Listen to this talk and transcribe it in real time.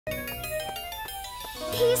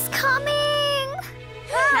He's coming!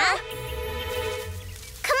 Huh?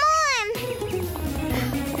 Come on!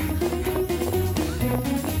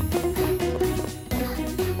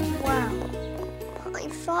 Wow. I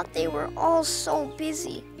thought they were all so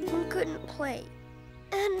busy and couldn't play.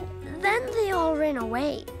 And then they all ran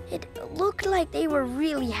away. It looked like they were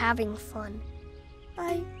really having fun.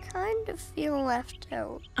 I kind of feel left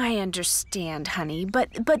out. I understand, honey,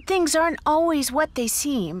 but things aren't always what they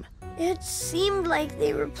seem. It seemed like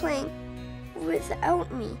they were playing without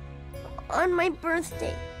me on my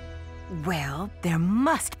birthday. Well, there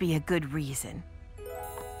must be a good reason.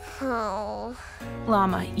 Oh.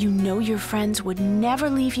 Llama, you know your friends would never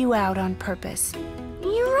leave you out on purpose.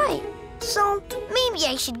 You're right. So maybe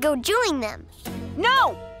I should go join them.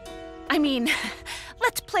 No! I mean,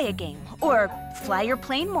 let's play a game, or fly your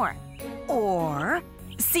plane more. Or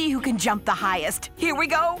see who can jump the highest. Here we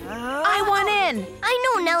go. I want in. I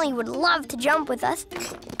know Nelly would love to jump with us.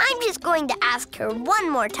 I'm just going to ask her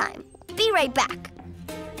one more time. Be right back.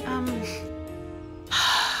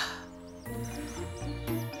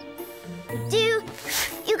 Do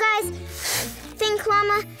you guys think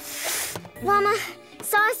Llama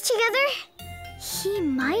saw us together? He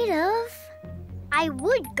might have. I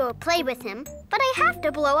would go play with him, but I have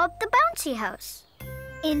to blow up the bouncy house.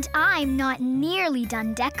 And I'm not nearly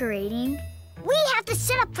done decorating. We have to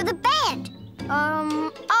set up for the band.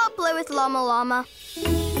 I'll play with Llama Llama.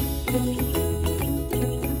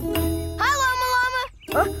 Hi, Llama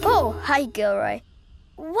Llama. Oh, hi, Gilroy.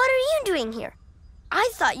 What are you doing here? I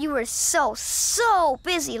thought you were so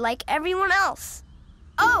busy like everyone else.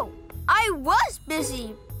 Oh, I was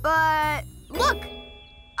busy, but look,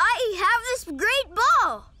 I have this great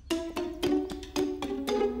ball.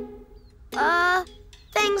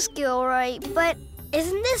 Thanks, Gilroy, but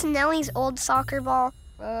isn't this Nelly's old soccer ball?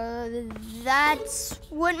 That's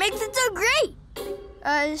what makes it so great.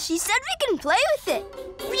 She said we can play with it.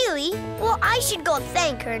 Really? Well, I should go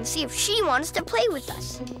thank her and see if she wants to play with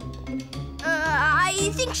us.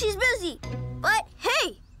 I think she's busy. But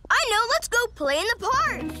hey, I know, let's go play in the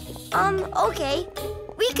park. Okay.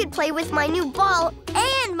 We could play with my new ball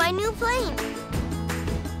and my new plane.